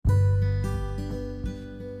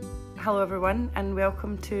Hello everyone and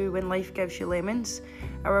welcome to When Life Gives You Lemons,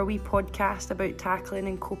 our wee podcast about tackling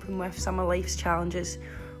and coping with some of life's challenges,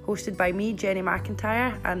 hosted by me, Jenny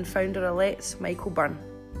McIntyre, and founder of Let's, Michael Byrne.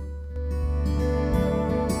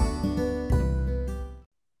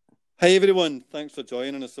 Hi everyone, thanks for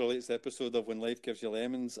joining us for the latest episode of When Life Gives You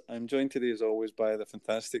Lemons. I'm joined today as always by the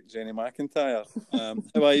fantastic Jenny McIntyre.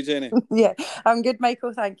 How are you, Jenny? Yeah, I'm good,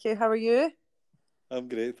 Michael, thank you. How are you? I'm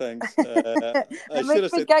great, thanks. It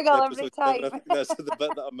makes me giggle every time. I think that's the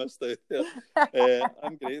bit that I missed out there.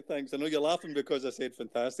 I'm great, thanks. I know you're laughing because I said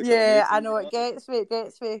fantastic. Yeah, I know, it gets me.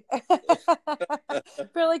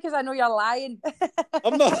 Purely because I know you're lying.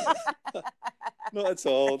 I'm not. Not at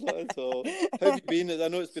all. How have you been? I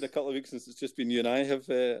know it's been a couple of weeks since it's just been you and I have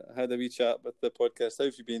had a wee chat with the podcast. How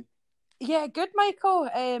have you been? Yeah, good,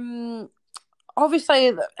 Michael.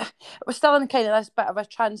 Obviously, we're still in kind of this bit of a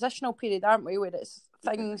transitional period, aren't we? Where it's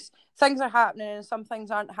things are happening and some things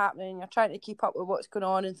aren't happening. You're trying to keep up with what's going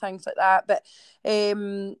on and things like that. But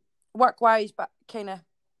work-wise, but kind of,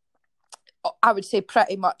 I would say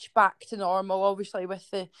pretty much back to normal, obviously, with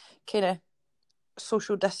the kind of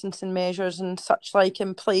social distancing measures and such like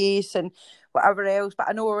in place and whatever else. But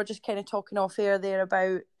I know we were just kind of talking off air there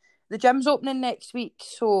about the gym's opening next week.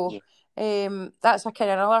 So... that's a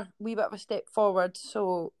kind of another wee bit of a step forward,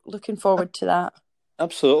 so looking forward to that.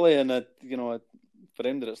 Absolutely, and for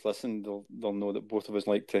anyone that's listened, they'll know that both of us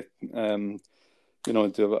like to do a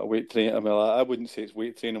bit of weight training. I mean, I wouldn't say it's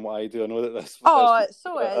weight training what I do. I know that this. It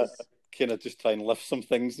so is. Kind of just try and lift some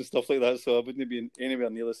things and stuff like that. So I wouldn't be anywhere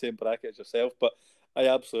near the same bracket as yourself, but I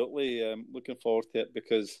absolutely looking forward to it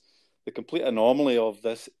because the complete anomaly of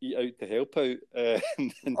this eat out to help out,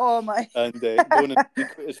 going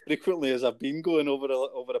as frequently as I've been going over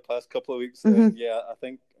the past couple of weeks. I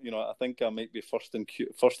think I might be first in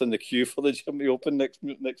the queue for the gym to open next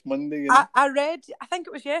Monday. You know? I read, I think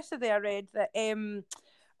it was yesterday. I read that I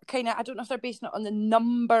don't know if they're basing it on the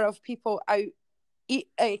number of people out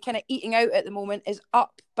eating out at the moment is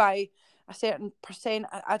up by a certain percent.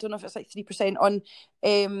 I don't know if it's like 3% on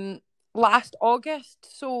last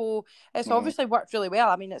August, so it's obviously worked really well.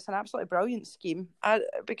 I mean, it's an absolutely brilliant scheme.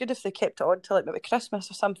 It'd be good if they kept it on till like maybe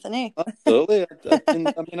Christmas or something, eh? Absolutely.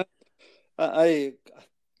 I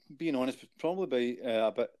being honest, probably by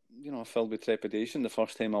a bit, filled with trepidation the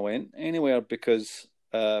first time I went anywhere because,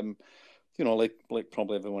 like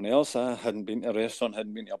probably everyone else, I hadn't been to a restaurant,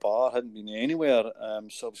 hadn't been to a bar, hadn't been anywhere.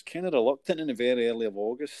 So I was kind of reluctant in the very early of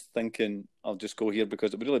August, thinking I'll just go here because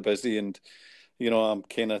it'll be really busy and. I'm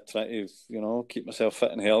kind of trying to, keep myself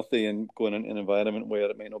fit and healthy and going into an environment where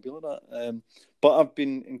it might not be like that. But I've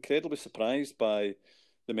been incredibly surprised by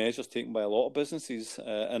the measures taken by a lot of businesses,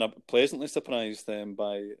 and I'm pleasantly surprised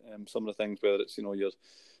by some of the things, whether it's, your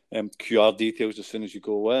QR details as soon as you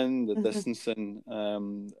go in, the distancing,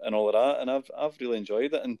 and all of that. And I've really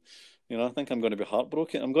enjoyed it. And, I think I'm going to be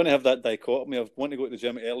heartbroken. I'm going to have that dichotomy of wanting to go to the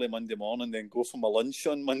gym early Monday morning, then go for my lunch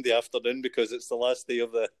on Monday afternoon because it's the last day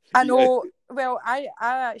of the. I know. Well, I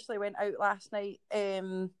actually went out last night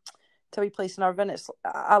to a wee place in Irvine.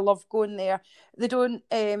 I love going there. They don't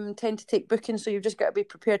tend to take bookings, so you've just got to be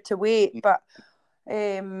prepared to wait. But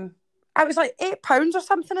I was like £8 or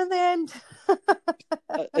something in the end.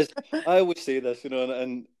 I always say this,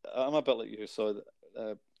 and I'm a bit like you. So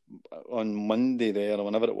on Monday there, or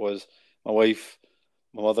whenever it was, my wife,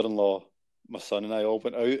 my mother-in-law, my son and I all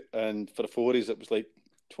went out, and for the fours it was like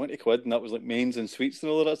 20 quid, and that was like mains and sweets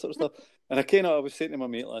and all of that sort of stuff. And I was saying to my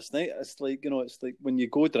mate last night, it's like when you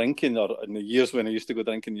go drinking, or in the years when I used to go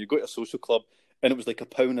drinking, you go to a social club and it was like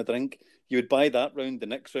 £1 a drink. You would buy that round, the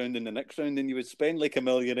next round, and the next round, and you would spend like a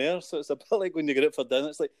millionaire. So it's a bit like when you get it for dinner.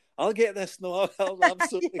 It's like, I'll get this. No, I'll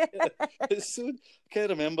absolutely get it. It's so, I can't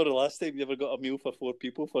remember the last time you ever got a meal for 4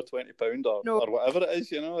 people for £20 or whatever it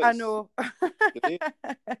is, I know.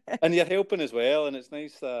 And you're helping as well, and it's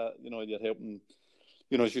nice that, you're helping.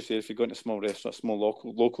 As you say, if you go into small restaurants, small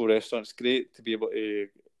local restaurants, it's great to be able to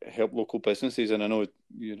help local businesses. And I know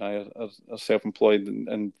you and I are self-employed,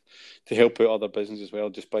 and to help out other businesses as well,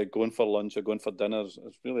 just by going for lunch or going for dinner is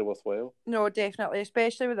really worthwhile. No, definitely,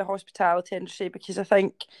 especially with the hospitality industry, because I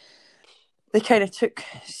think they kind of took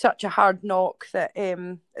such a hard knock that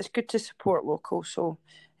it's good to support local. So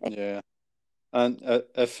yeah, and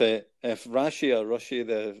if Rashi or Rushy,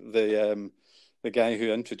 the guy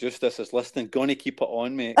who introduced this is listening, going to keep it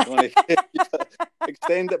on, mate. Going to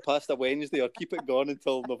extend it past a Wednesday or keep it going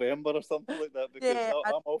until November or something like that, because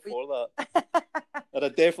I'm all for that. And I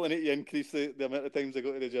definitely need to increase the amount of times I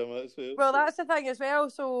go to the gym. Well, that's the thing as well.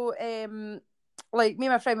 So, like me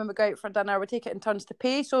and my friend, when we go out for dinner, we take it in turns to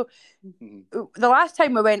pay. So the last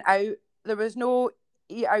time we went out, there was no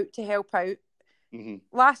eat out to help out.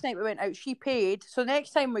 Last night we went out, she paid. So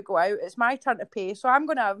next time we go out, it's my turn to pay. So I'm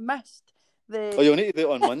going to have missed the... Oh, you'll need to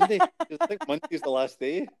do it on Monday. I think Monday's the last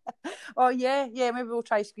day. Oh, yeah. Maybe we'll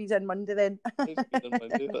try squeeze in Monday then.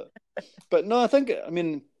 But no, I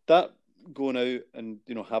mean, that going out and,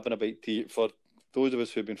 having a bite to eat for those of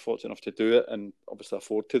us who've been fortunate enough to do it and obviously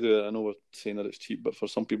afford to do it. I know we're saying that it's cheap, but for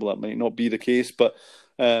some people that might not be the case. But,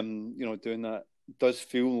 doing that does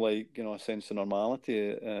feel like, a sense of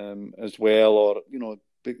normality as well, or,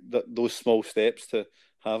 those small steps to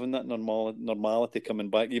having that normality coming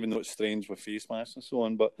back, even though it's strange with face masks and so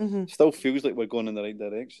on, but still feels like we're going in the right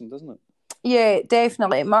direction, doesn't it? Yeah,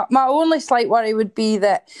 definitely. My only slight worry would be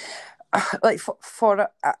that, like for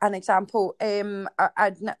an example,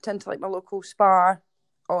 I'd nipped into like my local Spar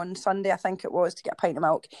on Sunday, I think it was, to get a pint of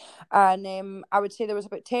milk, and I would say there was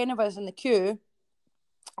about 10 of us in the queue,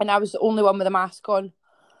 and I was the only one with a mask on.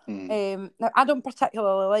 Now, I don't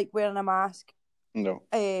particularly like wearing a mask. No.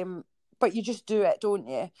 But you just do it, don't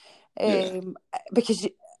you? Because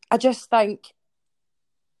I just think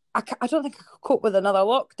I don't think I could cope with another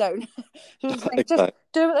lockdown. Just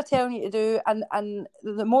do what they're telling you to do, and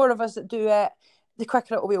the more of us that do it, the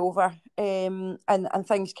quicker it will be over, and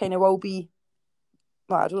things kind of will be.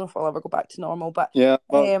 Well, I don't know if I'll ever go back to normal, but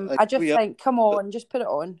I just think, come on, just put it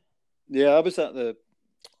on. Yeah, I was at the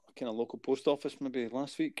kind of local post office maybe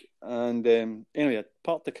last week, and anyway, I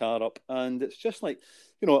parked the car up, and it's just like,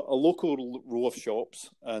 a local row of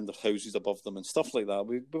shops and there's houses above them and stuff like that.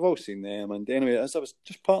 We've all seen them. And anyway, as I was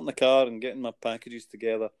just parking the car and getting my packages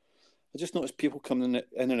together, I just noticed people coming in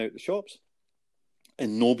and out the shops,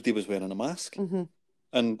 and nobody was wearing a mask.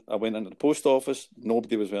 And I went into the post office,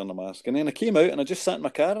 nobody was wearing a mask. And then I came out and I just sat in my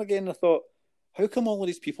car again, and I thought, how come all of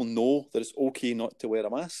these people know that it's okay not to wear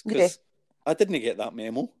a mask? Because I didn't get that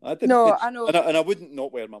memo. I know. And I wouldn't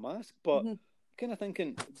not wear my mask, but kind of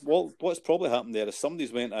thinking, well, what's probably happened there is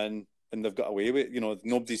somebody's went in and they've got away with it.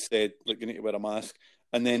 Nobody said, look, you need to wear a mask.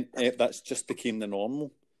 And then that's just became the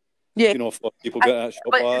normal. Yeah. For people getting out shop.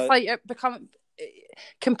 It's like it become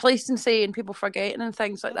complacency and people forgetting and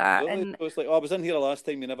things like that. And so it's like, I was in here last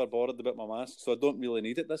time, you never bothered about my mask, so I don't really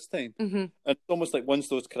need it this time. And it's almost like once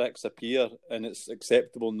those cracks appear and it's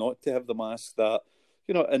acceptable not to have the mask, that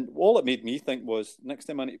and all it made me think was, next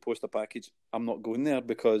time I need to post a package, I'm not going there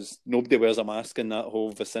because nobody wears a mask in that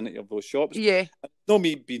whole vicinity of those shops. Yeah. Not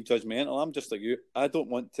me being judgmental. I'm just like you. I don't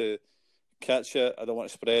want to catch it. I don't want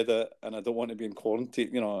to spread it, and I don't want to be in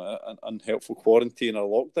quarantine, an unhelpful quarantine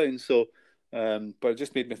or lockdown. So, but it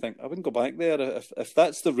just made me think, I wouldn't go back there. If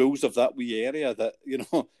that's the rules of that wee area that,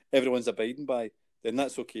 everyone's abiding by, then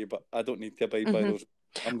that's okay. But I don't need to abide by those.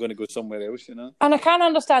 I'm going to go somewhere else, And I can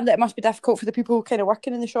understand that it must be difficult for the people kind of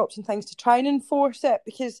working in the shops and things to try and enforce it,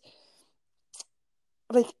 because,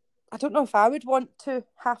 like, I don't know if I would want to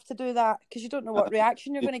have to do that, because you don't know what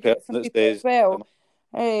reaction you're going to get from people as well.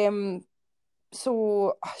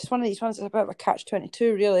 So it's one of these ones that's a bit of a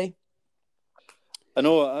catch-22, really. I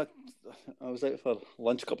know. I was out for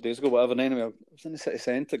lunch a couple of days ago, whatever. And anyway, I was in the city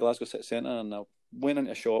centre, Glasgow city centre, and I went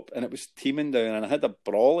into a shop, and it was teeming down, and I had a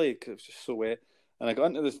brolly because it was just so wet. And I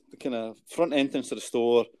got into the kind of front entrance of the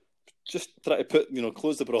store, just try to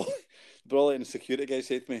close the brolly, and the security guy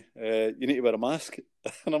said to me, you need to wear a mask.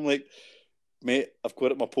 And I'm like, mate, I've got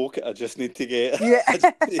it in my pocket, I just need to get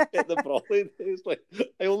the brolly. It's like,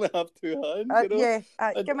 I only have two hands,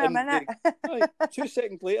 give me a minute. 2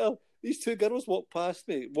 seconds later, these two girls walked past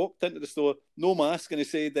me, walked into the store, no mask, and they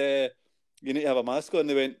said, you need to have a mask on. And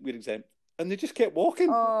they went, we're exempt. And they just kept walking.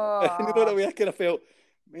 And you know what I mean? I kind of felt,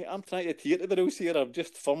 mate, I'm trying to tear to the rules here. I'm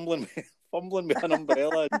just fumbling with an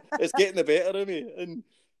umbrella. It's getting the better of me.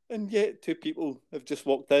 And yet 2 people have just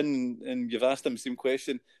walked in and you've asked them the same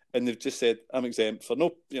question and they've just said, I'm exempt for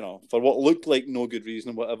for what looked like no good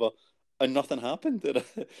reason or whatever, and nothing happened.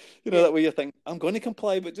 That way you think, I'm going to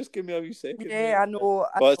comply, but just give me a wee second. Yeah, I know.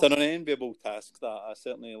 But it's an unenviable task that I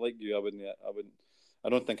certainly, like you, I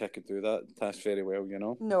don't think I could do that task very well,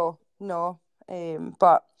 No.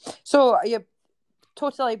 But so are you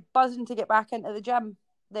totally buzzing to get back into the gym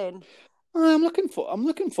then? I'm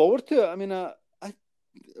looking forward to it. I mean,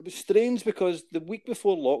 it was strange because the week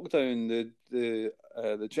before lockdown,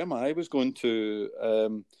 the gym I was going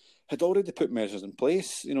to had already put measures in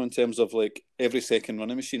place, in terms of like every second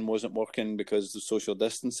running machine wasn't working because of social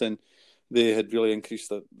distancing. They had really increased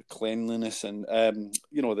the cleanliness and,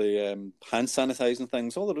 the hand sanitizing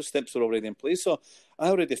things. All of those steps were already in place. So I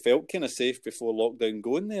already felt kind of safe before lockdown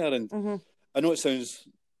going there. And I know it sounds,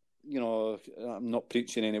 I'm not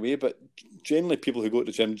preaching anyway, but generally people who go to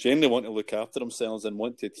the gym generally want to look after themselves and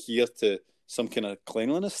want to adhere to some kind of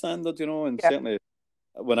cleanliness standard, and certainly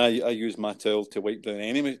when I use my towel to wipe down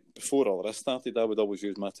any, before all this started, I would always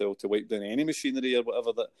use my towel to wipe down any machinery or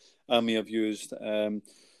whatever that I may have used.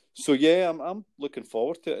 So yeah, I'm looking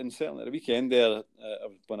forward to it, and certainly at the weekend there,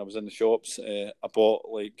 when I was in the shops, I bought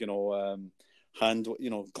hand,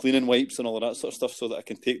 cleaning wipes and all of that sort of stuff, so that I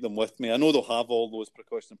can take them with me. I know they'll have all those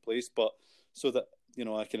precautions in place, but so that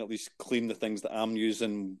I can at least clean the things that I'm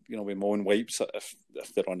using, with my own wipes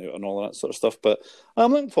if they're run out and all of that sort of stuff. But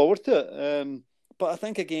I'm looking forward to it. But I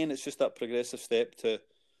think again, it's just that progressive step to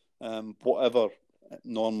whatever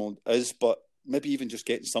normal is, but maybe even just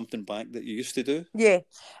getting something back that you used to do. Yeah,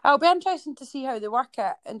 it'll be interesting to see how they work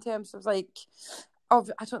it in terms of I don't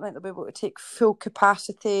think they'll be able to take full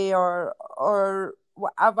capacity or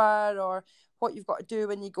whatever, or what you've got to do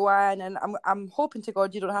when you go in. And I'm hoping to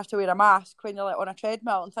God you don't have to wear a mask when you're on a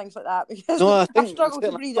treadmill and things like that, because no, I think struggle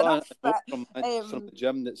to breathe enough. But from the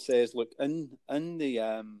gym that says, look, in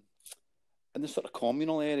the sort of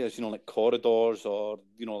communal areas, like corridors or,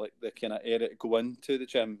 like the kind of area to go into the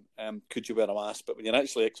gym, could you wear a mask? But when you're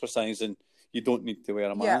actually exercising, you don't need to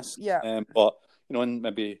wear a mask. Yeah. But, in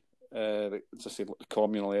maybe, just say the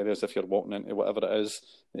communal areas, if you're walking into whatever it is,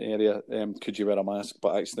 the area, could you wear a mask?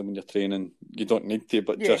 But actually when you're training, you don't need to,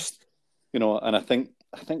 but just, and I think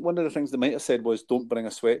one of the things they might have said was, don't bring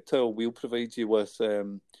a sweat towel. We'll provide you with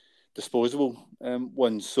disposable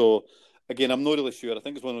ones. So, again, I'm not really sure. I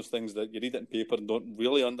think it's one of those things that you read it in paper and don't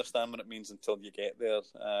really understand what it means until you get there.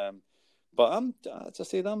 But as I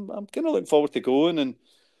said, I'm kind of looking forward to going, and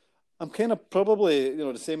I'm kind of probably,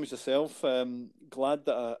 the same as yourself, glad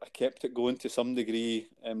that I kept it going to some degree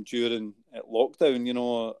during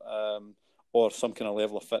lockdown, or some kind of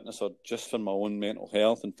level of fitness, or just for my own mental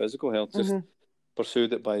health and physical health. Just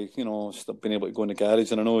pursued it by, being able to go in the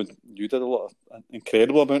garage. And I know you did an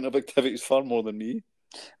incredible amount of activities, far more than me.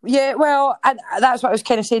 Yeah, well, and that's what I was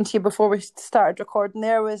kind of saying to you before we started recording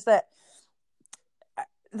there, was that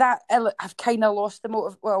I've kind of lost the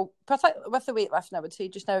motive. Well, particularly with the weightlifting, I would say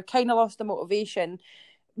just now, kind of lost the motivation,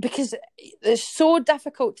 because it's so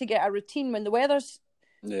difficult to get a routine when the weather's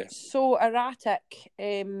so erratic.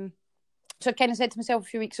 So I kind of said to myself a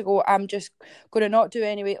few weeks ago, I'm just going to not do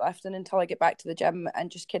any weightlifting until I get back to the gym,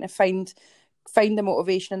 and just kind of find the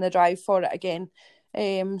motivation and the drive for it again.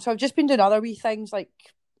 So I've just been doing other wee things like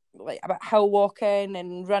about hill walking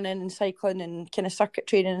and running and cycling and kind of circuit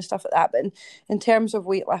training and stuff like that. But in terms of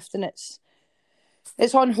weightlifting,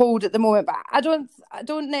 it's on hold at the moment. But I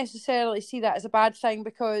don't necessarily see that as a bad thing,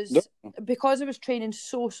 because I was training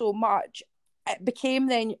so much, it became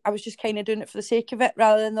then I was just kind of doing it for the sake of it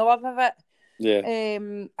rather than the love of it. Yeah.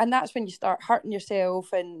 And that's when you start hurting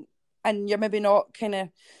yourself, and you're maybe not kind of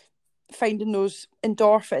finding those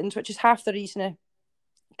endorphins, which is half the reason of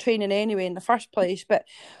training anyway in the first place. But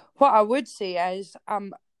what I would say is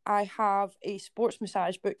I have a sports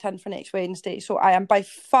massage booked in for next Wednesday, so I am by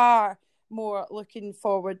far more looking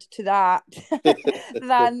forward to that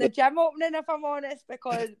than the gym opening, if I'm honest,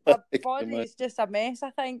 because my body is just a mess,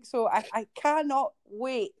 I think. So I cannot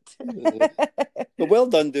wait. But well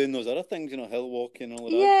done doing those other things, hill walking and all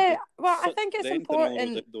of that. Yeah, well, I think it's important. All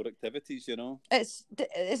those outdoor activities,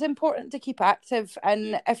 It's important to keep active,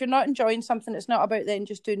 and if you're not enjoying something, it's not about then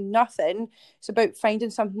just doing nothing. It's about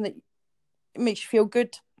finding something that makes you feel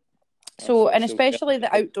good. So, and especially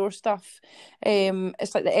the outdoor stuff,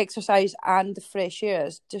 it's like the exercise and the fresh air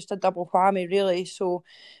is just a double whammy, really. So,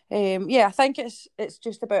 I think it's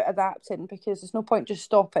just about adapting, because there's no point just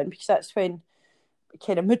stopping, because that's when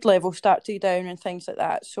kind of mood levels start to go down and things like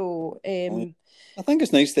that. So, I think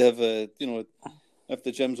it's nice to have if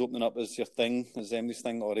the gym's opening up as your thing, as Emily's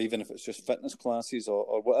thing, or even if it's just fitness classes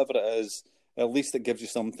or whatever it is, at least it gives you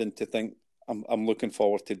something to think. I'm looking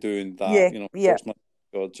forward to doing that.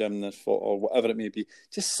 Or gymnast or whatever it may be,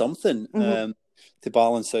 just something to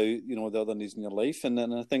balance out, the other needs in your life. And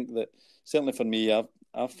I think that certainly for me,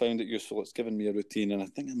 I've found it useful. It's given me a routine, and I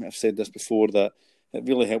think I might have said this before, that it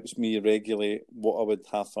really helps me regulate what I would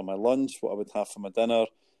have for my lunch, what I would have for my dinner,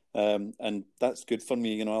 and that's good for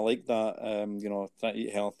me. I like that. Try to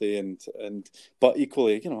eat healthy, but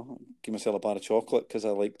equally, give myself a bar of chocolate because I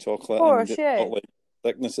like chocolate. Of course, and it's not like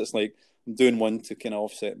thickness. It's like I'm doing one to kind of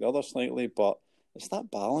offset the other slightly, but it's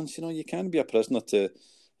that balance. You can't be a prisoner to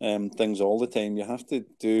things all the time. You have to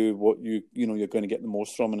do what you're going to get the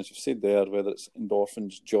most from. And as you said there, whether it's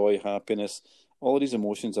endorphins, joy, happiness, all of these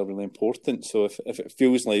emotions are really important. So if it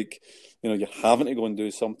feels like, you're having to go and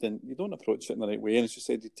do something, you don't approach it in the right way. And as you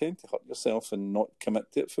said, you tend to hurt yourself and not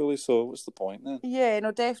commit to it fully. So what's the point then? Yeah,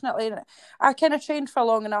 no, definitely. I kind of trained for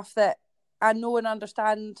long enough that I know and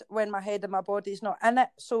understand when my head and my body's not in it.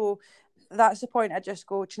 So that's the point. I just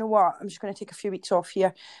go, do you know what? I'm just going to take a few weeks off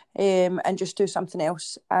here, and just do something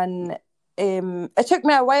else. And it took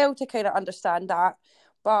me a while to kind of understand that,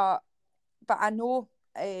 but I know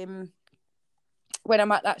when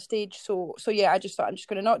I'm at that stage. So yeah, I just thought I'm just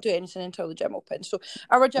going to not do anything until the gym opens. So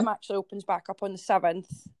our gym actually opens back up on the 7th.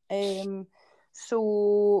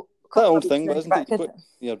 So that old thing, but isn't it?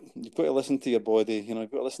 You've got to listen to your body. You know,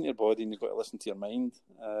 you've got to listen to your body, and you've got to listen to your mind.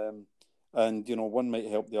 And you know, one might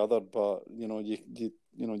help the other, but you know,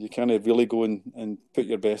 you can't really go and put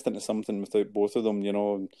your best into something without both of them. You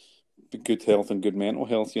know, good health and good mental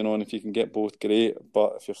health. You know, and if you can get both, great.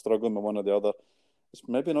 But if you're struggling with one or the other, it's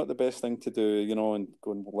maybe not the best thing to do. You know, and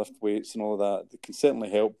go and lift weights and all of that. It can certainly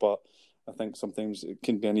help, but I think sometimes it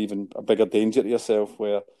can be a bigger danger to yourself.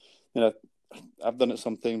 Where, you know, I've done it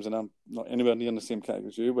sometimes, and I'm not anywhere near in the same category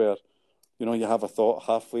as you, where, you know, you have a thought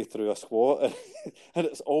halfway through a squat and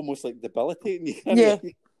it's almost like debilitating.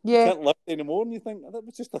 You can't lift anymore, and you think, that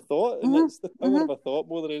was just a thought, and it's the power of a thought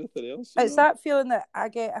more than anything else. It's that feeling that I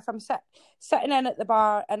get if I'm sitting in at the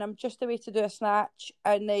bar and I'm just away to do a snatch,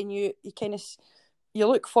 and then you kind of, you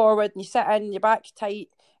look forward and you sit in, your back's tight,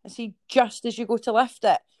 and see, just as you go to lift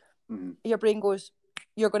it, your brain goes,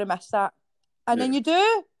 you're going to miss that. And then you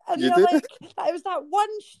do. And you're like, it was that one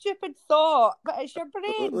stupid thought, but it's your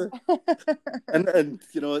brain. and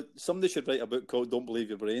you know, somebody should write a book called "Don't Believe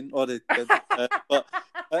Your Brain," or but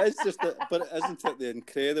it's just, but isn't it the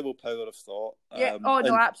incredible power of thought? Yeah.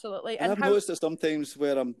 No, absolutely. And I've noticed it sometimes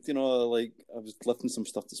where I'm, you know, like I was lifting some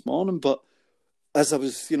stuff this morning, but as I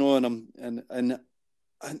was, you know, and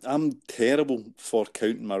I'm terrible for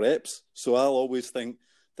counting my reps, so I'll always think,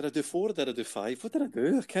 did I do 4 or did I do 5? What did I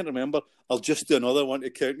do? I can't remember. I'll just do another one to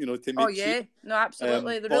count, you know, to make sure. No,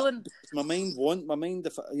 absolutely. The ruling. My mind,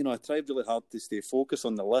 if you know, I try really hard to stay focused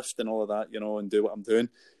on the lift and all of that, you know, and do what I'm doing.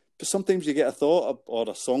 But sometimes you get a thought or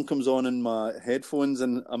a song comes on in my headphones,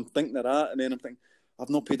 and I'm thinking of that, and then I'm thinking, I've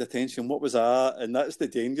not paid attention. What was that? And that's the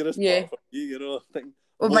dangerous part for me, you know.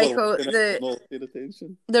 Well, Michael,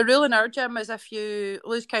 the rule in our gym is if you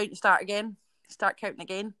lose count and start counting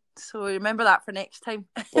again. So remember that for next time.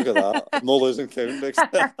 Look at that. I'm not losing count next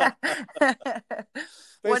time.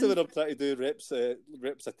 Especially when I'm trying to do reps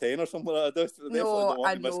of 10 or something like that. I definitely don't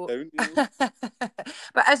want to miss count. You know?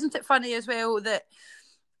 But isn't it funny as well that,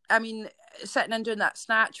 I mean, sitting and doing that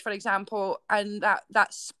snatch, for example, and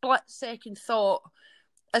that split second thought,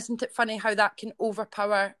 isn't it funny how that can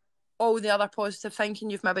overpower all the other positive thinking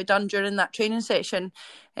you've maybe done during that training session?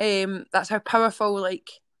 That's how powerful, like,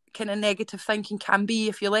 kind of negative thinking can be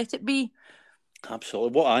if you let it be.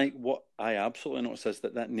 Absolutely. What I absolutely notice is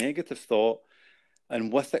that negative thought,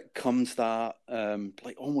 and with it comes that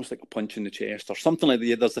like almost like a punch in the chest or something like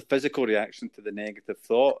that. There's a physical reaction to the negative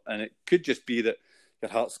thought, and it could just be that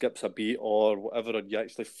your heart skips a beat or whatever, and you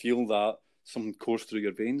actually feel that something course through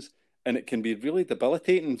your veins, and it can be really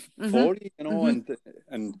debilitating for you, you know,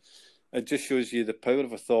 and it just shows you the power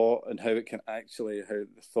of a thought and how the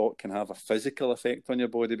thought can have a physical effect on your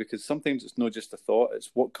body, because sometimes it's not just a thought,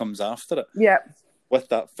 it's what comes after it. Yeah. With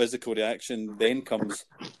that physical reaction, then comes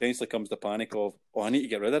the panic of, I need to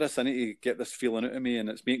get rid of this. I need to get this feeling out of me, and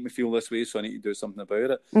it's making me feel this way, so I need to do something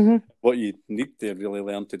about it. What you need to really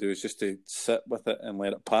learn to do is just to sit with it and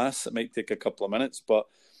let it pass. It might take a couple of minutes, but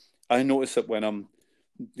I notice it when I'm,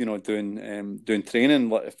 you know, doing training.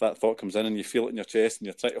 Like if that thought comes in and you feel it in your chest and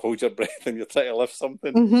you're trying to hold your breath and you're trying to lift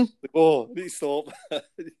something, like, I need to stop.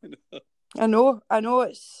 You know? I know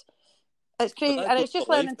it's crazy, and it's just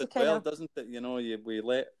learning to kind of, doesn't it? You know, we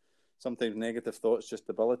let sometimes negative thoughts just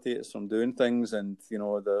debilitate us from doing things, and you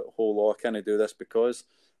know, the whole I can't do this because.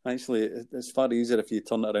 Actually, it's far easier if you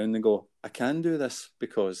turn it around and go, I can do this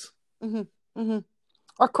because.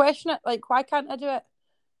 Or question it, like, why can't I do it?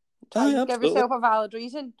 Give yourself a valid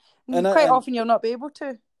reason. And quite often you'll not be able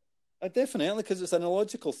to. Definitely, because it's an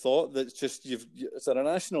illogical thought that's just it's an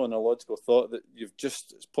irrational and illogical thought that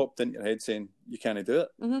it's popped into your head saying you can't do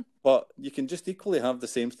it. But you can just equally have the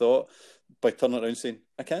same thought by turning it around saying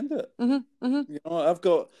I can do it. You know, I've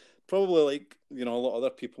got probably, like, you know, a lot of other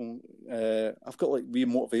people. I've got like wee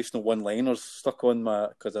motivational one-liners stuck on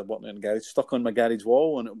because I work in a garage, stuck on my garage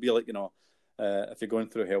wall, and it'll be like, you know, if you're going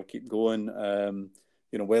through hell, keep going.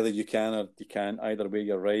 You know, whether you can or you can't, either way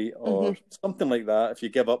you're right, or something like that. If you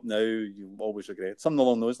give up now, you always regret. Something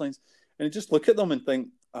along those lines. And you just look at them and think,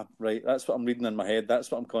 right, that's what I'm reading in my head.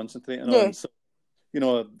 That's what I'm concentrating on. So, you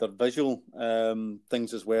know, they're visual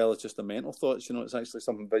things as well as just the mental thoughts. You know, it's actually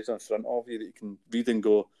something visual in front of you that you can read and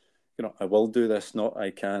go, you know, I will do this, not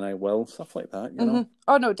I can, I will, stuff like that, you know.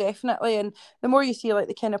 Oh, no, definitely. And the more you see, like,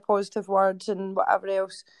 the kind of positive words and whatever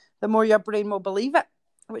else, the more your brain will believe it,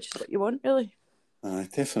 which is what you want, really.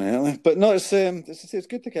 Definitely. But no, it's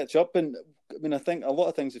good to catch up. And I mean, I think a lot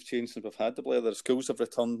of things have changed since we've had the Blair. The schools have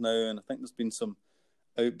returned now, and I think there's been some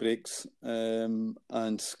outbreaks and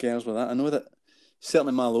scares with that. I know that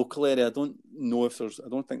certainly in my local area, I don't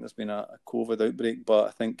think there's been a COVID outbreak, but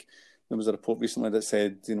I think there was a report recently that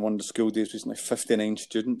said in one of the school days recently, 59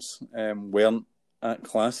 students weren't at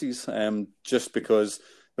classes just because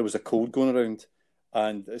there was a cold going around,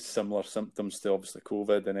 and it's similar symptoms to obviously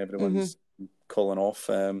COVID, and everyone's calling off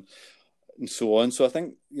and so on. So I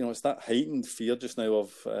think, it's that heightened fear just now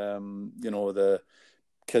of, the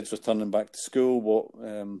kids returning back to school,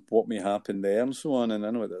 what may happen there and so on. And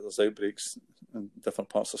I know that there's outbreaks in different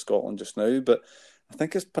parts of Scotland just now, but I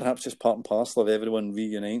think it's perhaps just part and parcel of everyone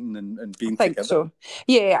reuniting and being together. I think so.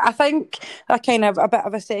 Yeah, I think a kind of a bit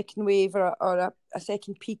of a second wave or a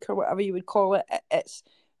second peak or whatever you would call it.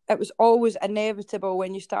 It was always inevitable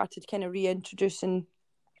when you started kind of reintroducing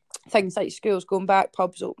things like schools going back,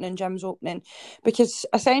 pubs opening, gyms opening, because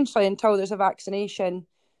essentially until there's a vaccination,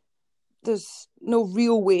 there's no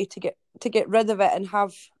real way to get rid of it and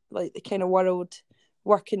have like the kind of world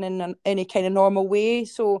working in any kind of normal way.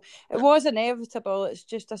 So it was inevitable. It's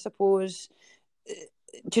just, I suppose,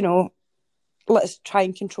 let's try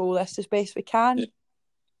and control this as best we can. Yeah.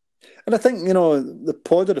 And I think, the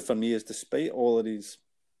positive for me is despite all of these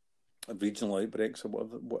regional outbreaks or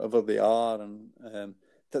whatever they are, and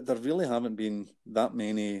that there really haven't been that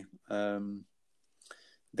many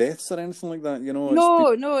deaths or anything like that.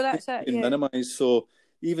 No, that's it. Been minimised. So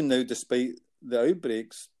even now, despite the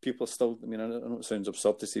outbreaks, people are still. I mean, I know it sounds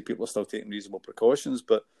absurd to say people are still taking reasonable precautions,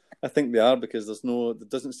 but I think they are, because there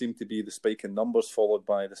doesn't seem to be the spike in numbers followed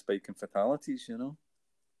by the spike in fatalities.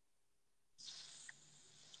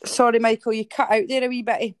 Sorry, Michael, you cut out there a wee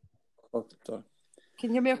bit. Oh, sorry. Can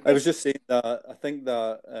you hear me okay? I was just saying that I think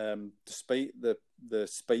that despite the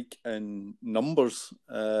spike in numbers,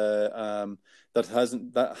 that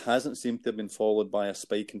hasn't seemed to have been followed by a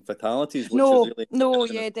spike in fatalities.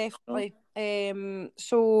 Yeah, definitely.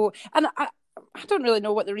 So, and I don't really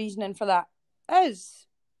know what the reasoning for that is.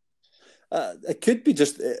 It could be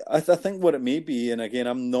just. I think what it may be, and again,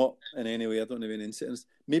 I'm not in any way. I don't have any insight.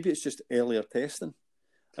 Maybe it's just earlier testing,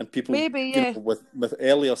 and people with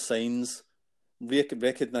earlier signs,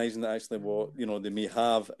 recognising that actually what they may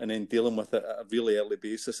have, and then dealing with it at a really early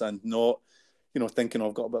basis, and not thinking,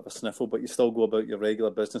 I've got a bit of a sniffle, but you still go about your regular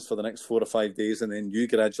business for the next 4 or 5 days, and then you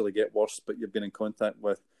gradually get worse, but you've been in contact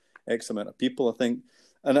with X amount of people. I think,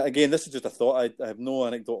 and again, this is just a thought. I have no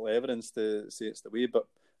anecdotal evidence to say it's the way, but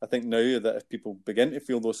I think now that if people begin to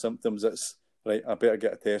feel those symptoms, it's right, I better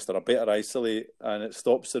get a test or I better isolate, and it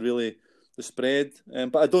stops the spread.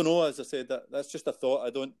 But I don't know, as I said, that's just a thought.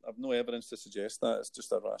 I have no evidence to suggest that. It's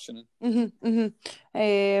just a rationing.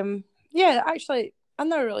 Yeah, actually, I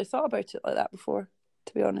never really thought about it like that before,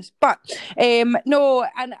 to be honest. But no,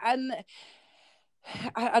 and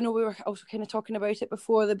I know we were also kind of talking about it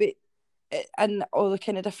before, and all the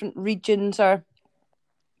kind of different regions are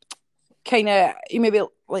kind of, maybe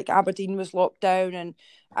like Aberdeen was locked down, and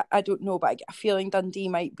I don't know, but I get a feeling Dundee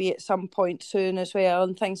might be at some point soon as well,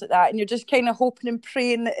 and things like that. And you're just kind of hoping and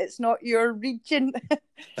praying that it's not your region.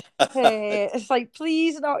 It's like,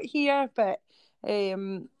 please not here. But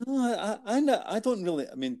no, I don't really.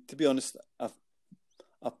 I mean, to be honest,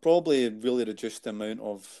 I've probably really reduced the amount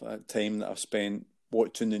of time that I've spent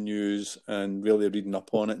watching the news and really reading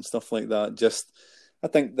up on it and stuff like that. Just, I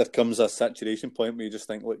think there comes a saturation point where you just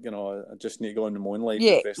think, look, I just need to go on with my own life.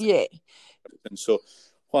 Yeah. And so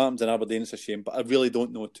what happens in Aberdeen is a shame, but I really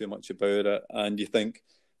don't know too much about it. And you think,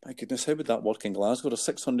 my goodness, how would that work in Glasgow? There's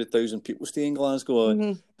 600,000 people stay in Glasgow.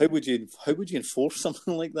 Mm-hmm. How would you enforce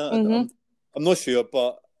something like that? Mm-hmm. I'm not sure,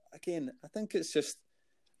 but again, I think it's just,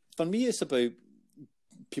 for me, it's about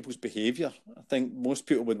people's behaviour. I think most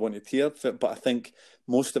people would want to tear fit, but I think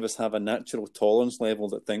most of us have a natural tolerance level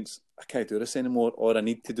that thinks, I can't do this anymore, or I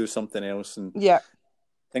need to do something else. And yeah,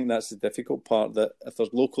 I think that's the difficult part, that if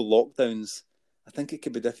there's local lockdowns, I think it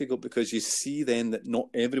could be difficult because you see then that not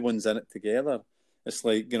everyone's in it together. It's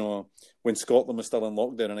like, when Scotland was still in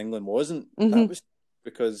lockdown and England wasn't, that was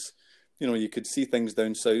because, you could see things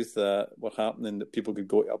down south that were happening, that people could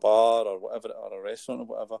go to a bar or whatever, or a restaurant or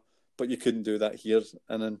whatever, but you couldn't do that here.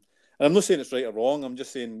 And I'm not saying it's right or wrong, I'm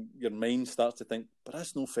just saying your mind starts to think, but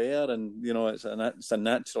that's no fair, and, it's a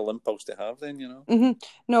natural impulse to have then,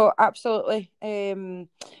 No, absolutely. And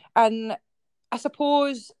I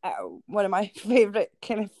suppose one of my favourite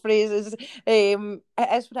kind of phrases, it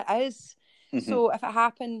is what it is. Mm-hmm. So if it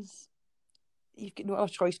happens, you've got no other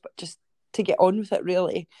choice but just to get on with it,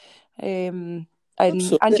 really, and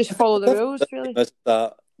just follow the rules, really.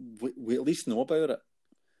 That we at least know about it.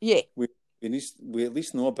 Yeah. we at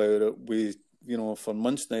least know about it. We, for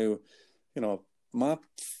months now, my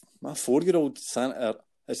 4-year-old Santa,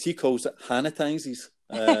 as he calls it, sanitizes.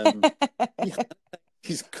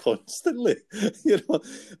 He's constantly,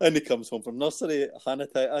 and he comes home from nursery,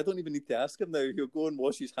 sanitize. I don't even need to ask him now. He'll go and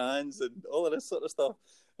wash his hands and all of this sort of stuff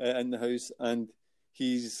in the house, and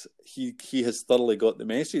he has thoroughly got the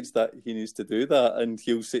message that he needs to do that, and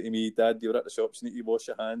he'll say to me, "Dad, you're at the shops, you need to wash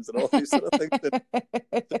your hands," and all these sort of things.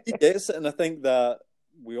 So he gets it, and I think that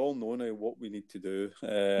we all know now what we need to do.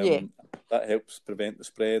 That helps prevent the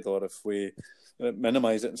spread, or if we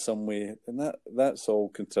minimise it in some way, and that's all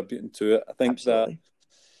contributing to it. I think Absolutely.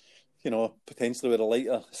 That potentially with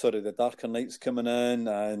the darker nights coming in,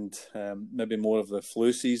 and maybe more of the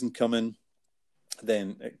flu season coming,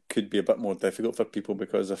 then it could be a bit more difficult for people,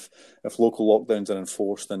 because if local lockdowns are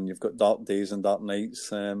enforced and you've got dark days and dark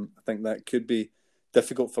nights, I think that could be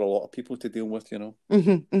difficult for a lot of people to deal with. Just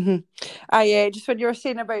when you were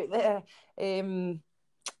saying about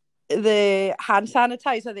the hand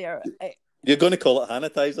sanitizer there. You're going to call it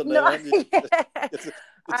sanitizer now, aren't you? Just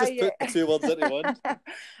put the two words into one.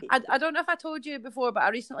 I don't know if I told you before, but I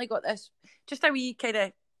recently got this, just a wee kind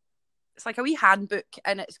of, it's like a wee handbook,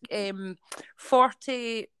 and it's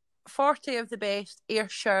 40 of the best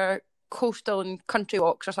Ayrshire coastal and country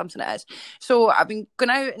walks or something it is. So I've been going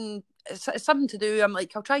out, and it's something to do. I'm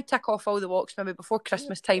like, I'll try to tick off all the walks maybe before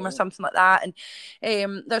Christmas time or something like that.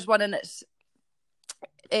 And there's one, and it's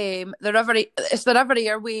the River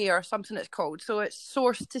Aire Way or something it's called. So it's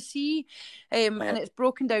Source to Sea, and it's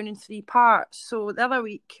broken down in 3 parts. So the other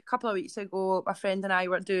week, a couple of weeks ago, my friend and I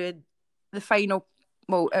were doing the final.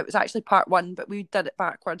 Well, it was actually part 1, but we did it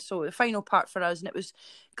backwards. So the final part for us, and it was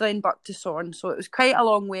Glenbuck to Sorn. So it was quite a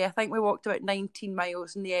long way. I think we walked about 19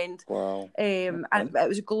 miles in the end. Wow. And it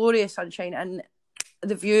was glorious sunshine, and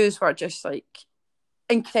the views were just like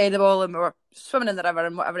incredible, and we were swimming in the river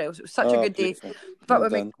and whatever else. It was such a good day.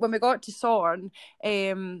 But when we got to Sorn,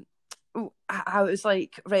 I was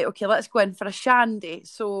like, right, okay, let's go in for a shandy.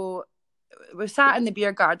 So we sat in the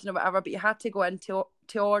beer garden or whatever, but you had to go in to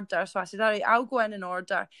order. So I said, all right, I'll go in and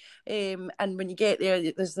order. And when you get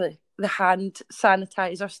there, there's the hand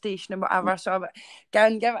sanitizer station and whatever. So I went, go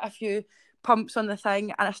and give it a few pumps on the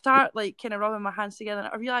thing, and I start like kind of rubbing my hands together, and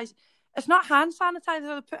I realise it's not hand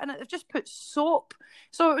sanitizer they put in it, they've just put soap.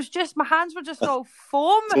 So it was just, my hands were just all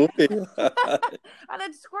foam. And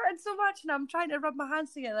I'd squirted so much, and I'm trying to rub my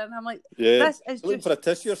hands together, and I'm like, this is looking just for a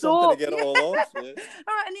tissue or something to get it all off. Yeah. All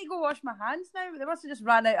right, I need to go wash my hands now. They must have just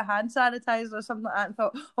ran out of hand sanitizer or something like that, and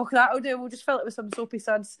thought, okay, that'll do, we'll just fill it with some soapy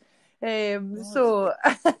suds. So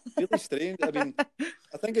really strange. I mean,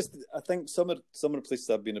 I think some of the places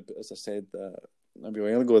I've been, as I said maybe a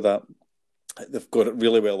while ago, that they've got it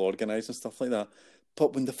really well organised and stuff like that.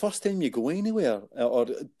 But when the first time you go anywhere, or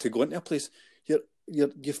to go into a place,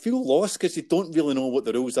 you feel lost, because you don't really know what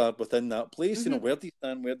the rules are within that place. Mm-hmm. Where do you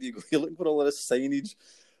stand? Where do you go? You're looking for all of this signage,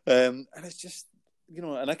 and it's just,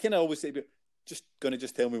 and I kind of always say, just going to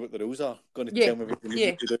just tell me what the rules are. Going to tell me what you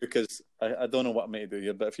need to do, because I don't know what I'm meant to do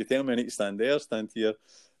here. But if you tell me I need to stand there, stand here,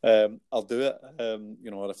 I'll do it.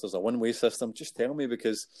 Or if there's a one-way system, just tell me,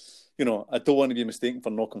 because I don't want to be mistaken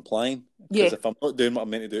for not complying. Because if I'm not doing what I'm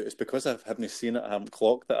meant to do, it's because I haven't seen it, I haven't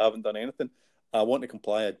clocked it, I haven't done anything. I want to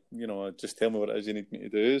comply. Just tell me what it is you need me to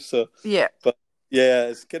do. So but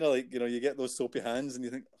it's kind of like, you get those soapy hands, and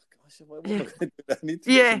you think, oh gosh, what am I going to do? I need to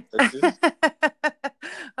do some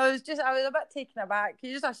I was a bit taken aback.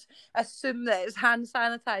 You just assume that it's hand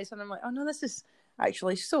sanitizer, and I'm like, oh no, this is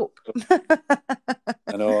actually soap.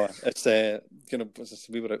 I know. It's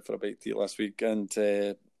we were out for a bite to eat last week, and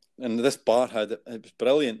this bar it was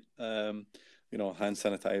brilliant. Hand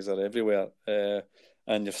sanitizer everywhere.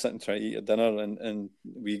 And you're sitting trying to eat your dinner, and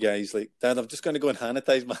we guys like, Dad, I'm just going to go and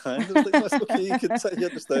sanitize my hands. I was like, that's okay, you can sit here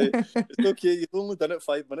just now. It's okay, you've only done it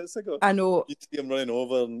 5 minutes ago. I know. You see them running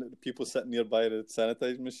over, and people sitting nearby the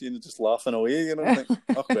sanitizing machine just laughing away, I think,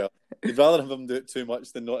 oh well, you'd rather have them do it too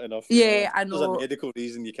much than not enough. I know. There's a medical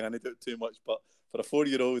reason you can't do it too much, but for a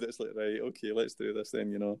 4-year-old, it's like, right, okay, let's do this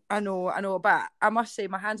then, I know, but I must say,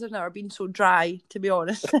 my hands have never been so dry, to be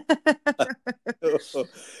honest.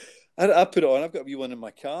 I put it on. I've got a wee one in my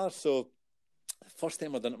car. So the first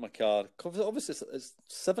time I've done it in my car, obviously it's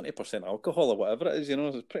 70% alcohol or whatever it is,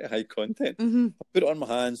 it's pretty high content. Mm-hmm. I put it on my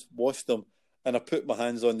hands, washed them, and I put my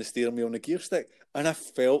hands on the steering wheel and the gear stick, and I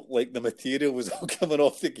felt like the material was all coming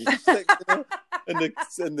off the gear stick. you know,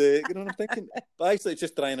 and I'm thinking, but actually it's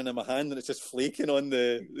just drying in my hand and it's just flaking on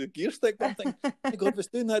the gear stick. But I'm thinking, oh my God, if it's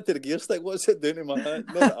doing that to the gear stick, what's it doing to my hand?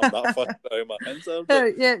 Not that I'm that fussed about how my hands are.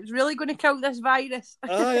 But... yeah, it's really going to kill this virus.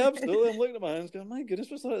 Aye, absolutely. I'm looking at my hands going, my goodness,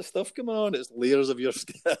 what's all that stuff coming on? It's layers of your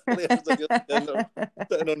skin, layers of your skin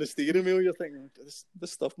sitting on the steering wheel. You're thinking,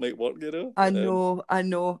 this stuff might work, you know? I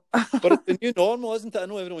know. But it's the new normal, isn't it? I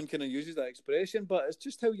know everyone kind of uses that expression, but it's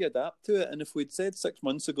just how you adapt to it. And if we'd said 6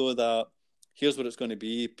 months ago that here's what it's going to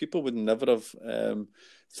be, people would never have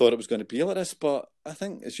thought it was going to be like this. But I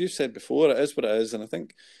think, as you said before, it is what it is. And I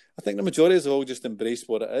think the majority have all just embraced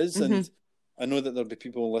what it is. Mm-hmm. And I know that there'll be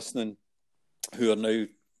people listening who are now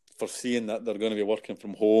foreseeing that they're going to be working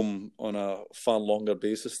from home on a far longer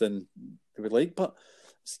basis than they would like. But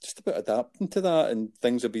it's just about adapting to that, and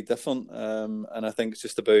things will be different. And I think it's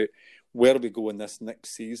just about where we go in this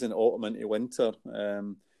next season, autumn into winter,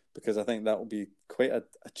 because I think that will be quite a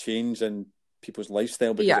change in people's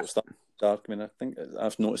lifestyle, because it'll start dark. I mean, I think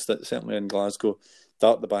I've noticed that certainly in Glasgow,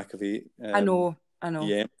 dark the back of 8. I know.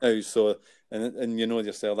 Yeah, now, so and you know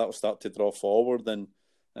yourself, that will start to draw forward, and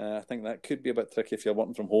I think that could be a bit tricky if you're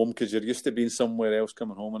working from home, because you're used to being somewhere else,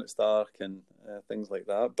 coming home when it's dark and things like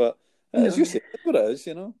that. But as you say, that's what it is,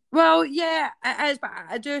 you know. Well, yeah, it is, but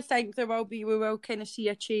I do think we will kind of see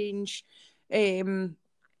a change when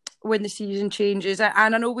the season changes.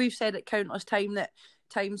 And I know we've said it countless times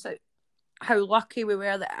that how lucky we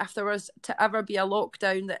were that if there was to ever be a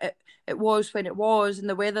lockdown, that it was when it was, and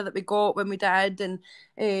the weather that we got when we did, and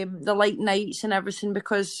the light nights and everything,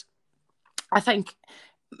 because I think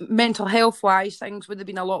mental health wise things would have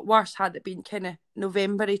been a lot worse had it been kind of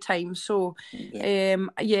November-y time. So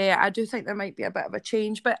I do think there might be a bit of a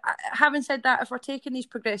change. But having said that, if we're taking these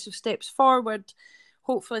progressive steps forward,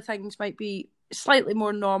 hopefully things might be slightly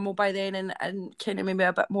more normal by then, and kind of maybe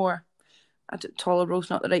a bit more, tolerable's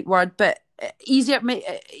not the right word, but easier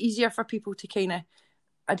for people to kind of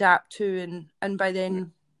adapt to, and by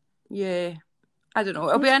then, I don't know,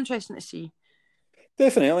 it'll be interesting to see.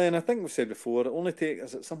 Definitely, and I think we've said before, it only takes,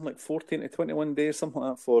 is it something like 14 to 21 days, something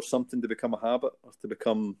like that, for something to become a habit, or to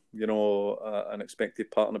become, you know, an expected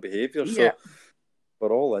pattern of behaviour. So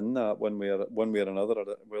we're all in that one way or another,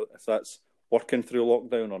 if that's working through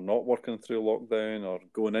lockdown or not working through lockdown, or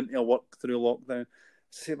going into a work through lockdown.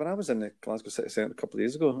 See, when I was in the Glasgow City Centre a couple of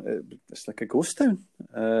days ago, it's like a ghost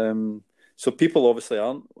town. So people obviously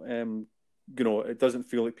aren't, you know, it doesn't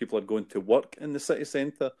feel like people are going to work in the city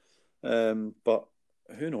centre, but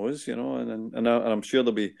who knows, you know, and I'm sure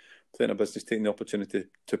there'll be plenty of business taking the opportunity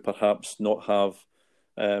to perhaps not have,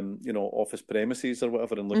 you know, office premises or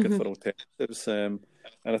whatever, and looking for alternatives. And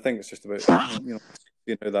I think it's just about, you know,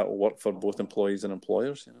 seeing how that will work for both employees and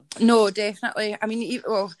employers, you know. No, definitely. I mean,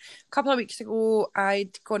 a couple of weeks ago,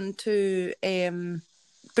 I'd gone to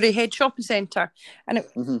Braehead Shopping Centre, and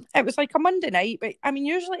it was like a Monday night. But I mean,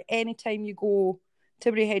 usually any time you go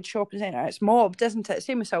to Braehead Shopping Centre, it's mobbed, isn't it?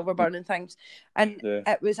 Same with Silverburn and things. And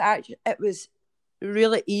it was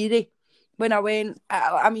really eerie when I went.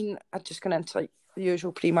 I mean, I'd just gone into like the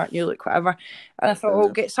usual Primark, New Look, whatever, and I thought, I'll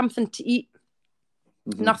get something to eat.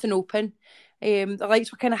 Nothing open. The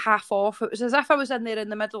lights were kind of half off. It was as if I was in there in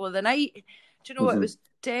the middle of the night. Do you know, it was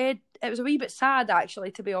dead. It was a wee bit sad,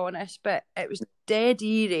 actually, to be honest, but it was dead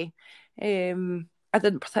eerie. I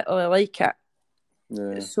didn't particularly like it.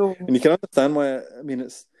 Yeah. So, and you can understand why. I mean,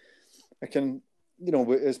 it's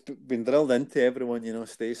been drilled into everyone, you know,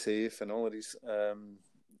 stay safe and all of these,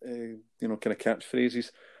 you know, kind of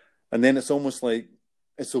catchphrases, and then it's almost like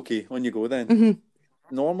it's okay when you go. Then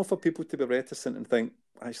normal for people to be reticent and think,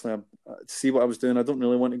 actually, I see what I was doing. I don't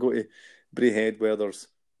really want to go to Braehead where there's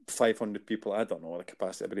 500 people. I don't know the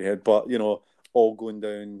capacity of Braehead, but you know, all going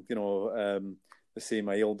down, you know, the same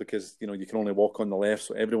aisle, because you know you can only walk on the left,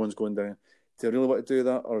 so everyone's going down. Do I really want to do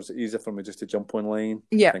that, or is it easier for me just to jump online?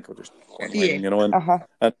 Yeah, I think I'll just go online, you know.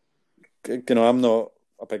 And you know, I'm not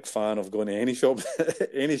a big fan of going to any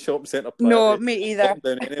shop centre. No, me either.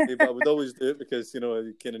 Anyway, but I would always do it because, you know,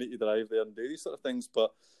 you kind of need to drive there and do these sort of things.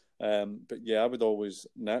 But yeah, I would always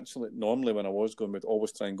normally when I was going, would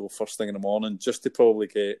always try and go first thing in the morning, just to probably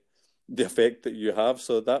get the effect that you have.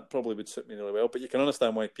 So that probably would suit me really well. But you can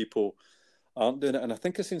understand why people aren't doing it. And I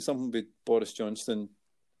think I've seen something with Boris Johnson.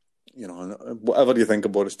 You know, whatever you think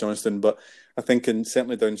of Boris Johnson, but I think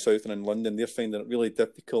certainly down south and in London, they're finding it really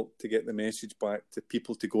difficult to get the message back to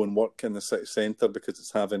people to go and work in the city centre, because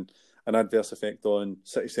it's having an adverse effect on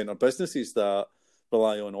city centre businesses that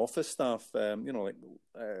rely on office staff, you know, like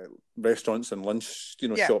restaurants and lunch, you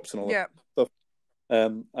know, shops and all that stuff.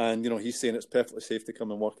 And, you know, he's saying it's perfectly safe to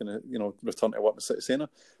come and work in you know, return to work in the city centre.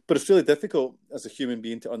 But it's really difficult as a human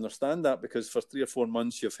being to understand that, because for 3 or 4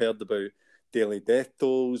 months you've heard about daily death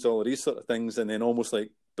tolls, all of these sort of things, and then almost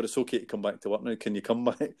like, but it's okay to come back to work now. Can you come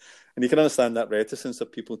back? And you can understand that reticence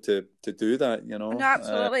of people to do that, you know. No,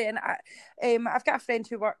 absolutely. And I've got a friend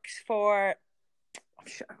who works for,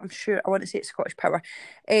 I'm sure I want to say it's Scottish Power,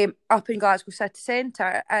 up in Glasgow City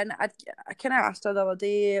Centre, and I kind of asked her the other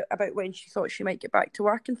day about when she thought she might get back to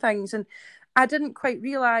work and things, and I didn't quite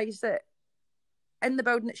realise that in the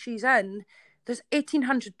building that she's in, there's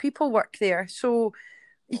 1,800 people work there, so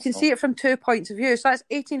you can see it from 2 points of view. So that's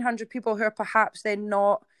 1,800 people who are perhaps then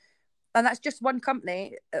not, and that's just one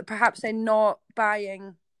company, perhaps they're not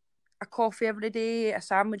buying a coffee every day, a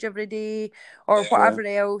sandwich every day, or whatever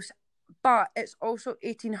else. But it's also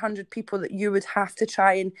 1,800 people that you would have to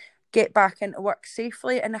try and get back into work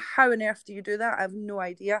safely. And how on earth do you do that? I have no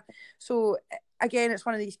idea. So again, it's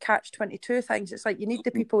one of these catch-22 things. It's like you need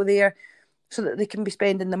the people there so that they can be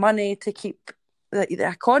spending the money to keep the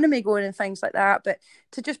economy going and things like that. But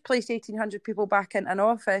to just place 1,800 people back in an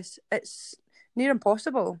office, it's near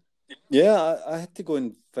impossible. Yeah, I had to go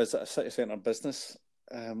and visit a city centre business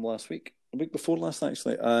last week, a week before last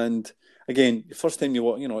actually, and again, the first time you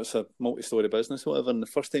walk, you know, it's a multi-storey business, whatever, and the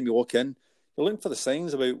first time you walk in, you're looking for the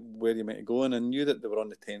signs about where you might go, and I knew that they were on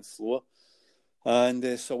the 10th floor,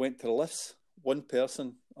 and so I went to the lifts. One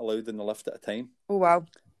person allowed in the lift at a time. Oh wow!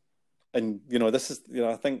 And you know, this is, you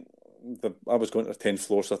know, I think I was going to the 10th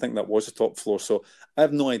floor, so I think that was the top floor. So I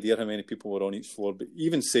have no idea how many people were on each floor, but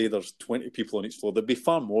even say there's 20 people on each floor, there'd be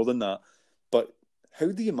far more than that. But how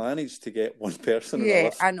do you manage to get one person in a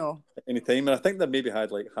lift? I know. At any time? And I think they maybe had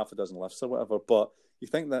like half a dozen lifts or whatever, but you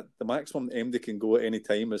think that the maximum MD can go at any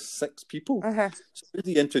time is 6 people. So how do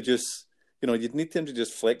you introduce, you know, you'd need to introduce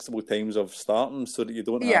flexible times of starting so that you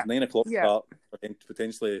don't have 9 o'clock start and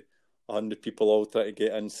potentially 100 people all try to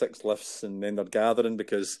get in 6 lifts and then they're gathering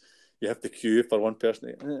because you have to queue for one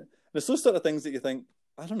person. And it's those sort of things that you think,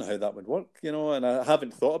 I don't know how that would work, you know, and I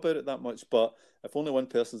haven't thought about it that much, but if only one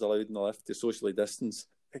person's allowed in the lift to socially distance,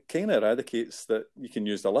 it kind of eradicates that you can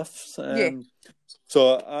use the lifts.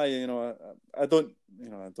 So I don't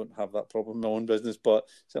have that problem in my own business, but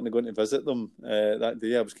certainly going to visit them that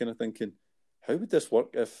day, I was kind of thinking, how would this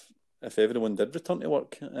work if everyone did return to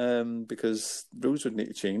work, because rules would need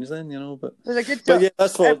to change then, you know. But yeah,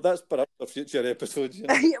 that's perhaps for future episodes. You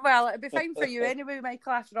know? Well, it'd be fine for you anyway,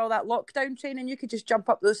 Michael. After all that lockdown training, you could just jump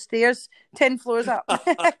up those stairs 10 floors up.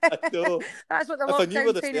 I know. That's what the if lockdown I knew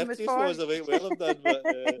where the training was for. Was, I might well have done, but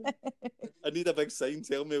I need a big sign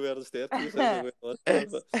telling me where the staircase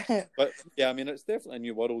is. But yeah, I mean, it's definitely a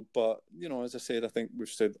new world. But you know, as I said, I think we've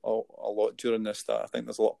said a lot during this. That I think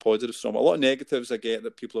there's a lot of positives from it. A lot of negatives I get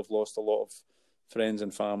that people have lost a lot of friends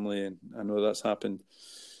and family, and I know that's happened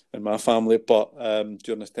in my family, but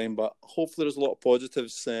during this time. But hopefully, there's a lot of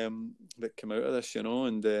positives that come out of this, you know,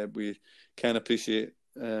 and we can appreciate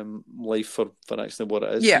life for actually what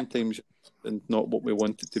it is sometimes, and not what we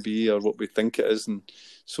want it to be or what we think it is, and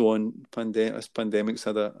so on. This pandemic's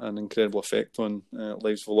had an incredible effect on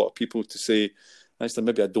lives of a lot of people to say, actually,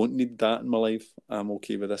 maybe I don't need that in my life. I'm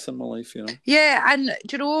okay with this in my life, you know. Yeah, and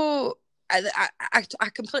do you know, I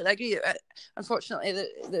completely agree. Unfortunately,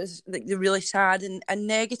 there's the really sad and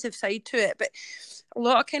negative side to it, but a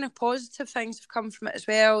lot of kind of positive things have come from it as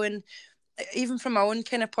well. And even from my own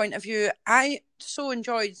kind of point of view, I so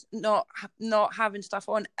enjoyed not having stuff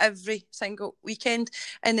on every single weekend.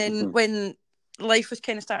 And then when life was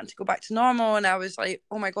kind of starting to go back to normal, and I was like,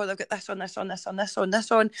 oh my God, I've got this on, this on, this on, this on,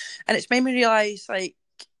 this on. And it's made me realise, like,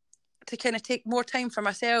 to kind of take more time for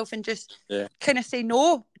myself and just kind of say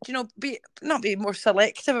no, you know, not be more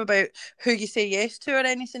selective about who you say yes to or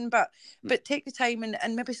anything, but take the time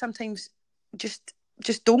and maybe sometimes just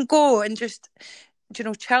don't go and just, you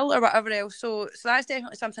know, chill or whatever else. So that's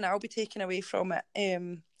definitely something I'll be taking away from it,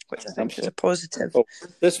 which I think is a positive. Well,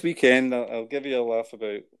 this weekend, I'll give you a laugh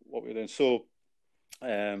about what we're doing. So,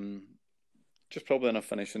 just probably on a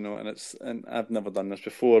finishing note, and I've never done this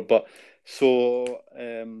before, but so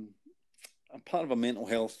I'm part of a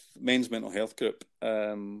men's mental health group,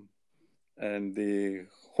 and they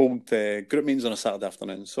hold group meetings on a Saturday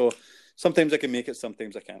afternoon. So sometimes I can make it,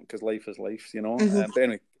 sometimes I can't, because life is life, you know. But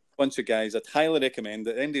anyway, a bunch of guys, I'd highly recommend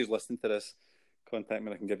it. Anybody who's listening to this, contact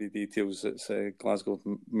me, I can give you details. It's a Glasgow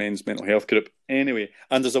Men's Mental Health Group. Anyway,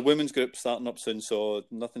 and there's a women's group starting up soon, so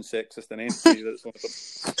nothing sexist in anything.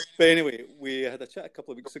 But anyway, we had a chat a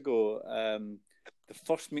couple of weeks ago. The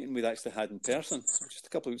first meeting we'd actually had in person, just a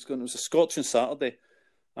couple of weeks ago, and it was a Scotland Saturday.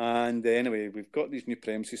 And anyway, we've got these new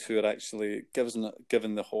premises who are actually given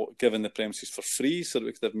the premises for free, so that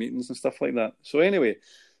we could have meetings and stuff like that. So anyway,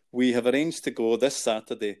 we have arranged to go this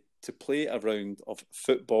Saturday to play a round of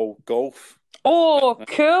football golf. Oh,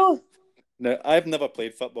 cool! Now, I've never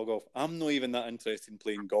played football golf. I'm not even that interested in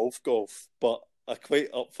playing golf, but I'm quite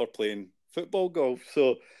up for playing football golf.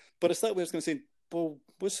 So, but it's that way I was going to say, well,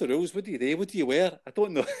 what's the rules? What do you do? What do you wear? I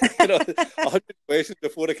don't know. 100 questions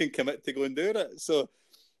before I can commit to go and do it. So,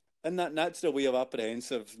 in that natural way of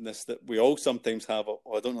apprehensiveness that we all sometimes have, oh,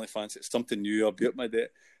 I don't really fancy it. It's something new. I'll be up my day,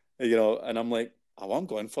 and I'm like, oh, I'm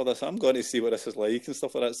going for this. I'm going to see what this is like and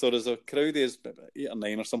stuff like that. So there's a crowd, there's 8 or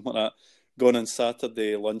 9 or something like that, going on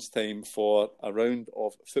Saturday lunchtime for a round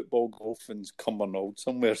of football golf in Cumbernauld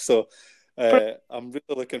somewhere. So I'm really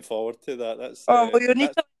looking forward to that. Well, you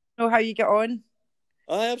need to know how you get on.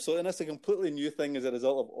 Absolutely. And that's a completely new thing as a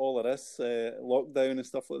result of all of this lockdown and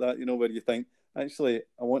stuff like that, where you think, actually,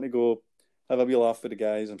 I want to go have a wee laugh with the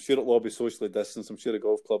guys. I'm sure it'll all be socially distanced. I'm sure a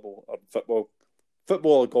golf club or football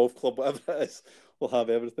or golf club, whatever it is, will have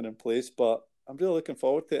everything in place. But I'm really looking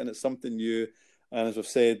forward to it, and it's something new. And as we've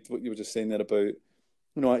said, what you were just saying there about,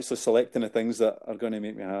 actually selecting the things that are going to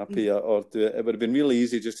make me happy or do it. It would have been really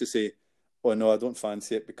easy just to say, oh, no, I don't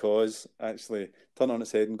fancy it, because actually turn on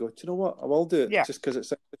its head and go, do you know what? I will do it just because it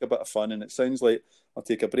sounds like a bit of fun, and it sounds like I'll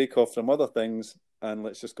take a break off from other things and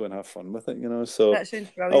let's just go and have fun with it, So that sounds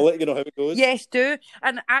brilliant. I'll let you know how it goes. Yes, do.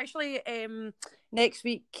 And actually, next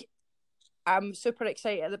week, I'm super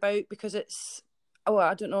excited about, because it's,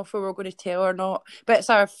 I don't know if we were going to tell or not, but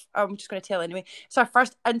I'm just going to tell anyway. It's our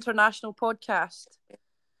first international podcast.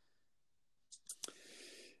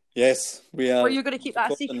 Yes, we are. Were you going to keep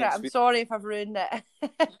that a secret? I'm sorry if I've ruined it.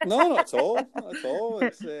 No, not at all. Not at all.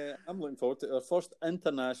 I'm looking forward to our first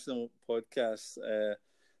international podcast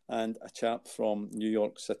and a chap from New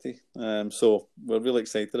York City. So we're really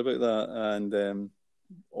excited about that, and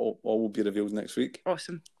all will be revealed next week.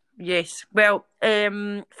 Awesome. Yes. Well,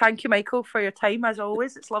 thank you, Michael, for your time, as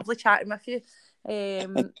always. It's lovely chatting with you.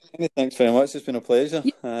 Thanks very much. It's been a pleasure,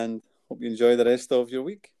 and hope you enjoy the rest of your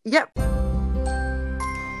week. Yep.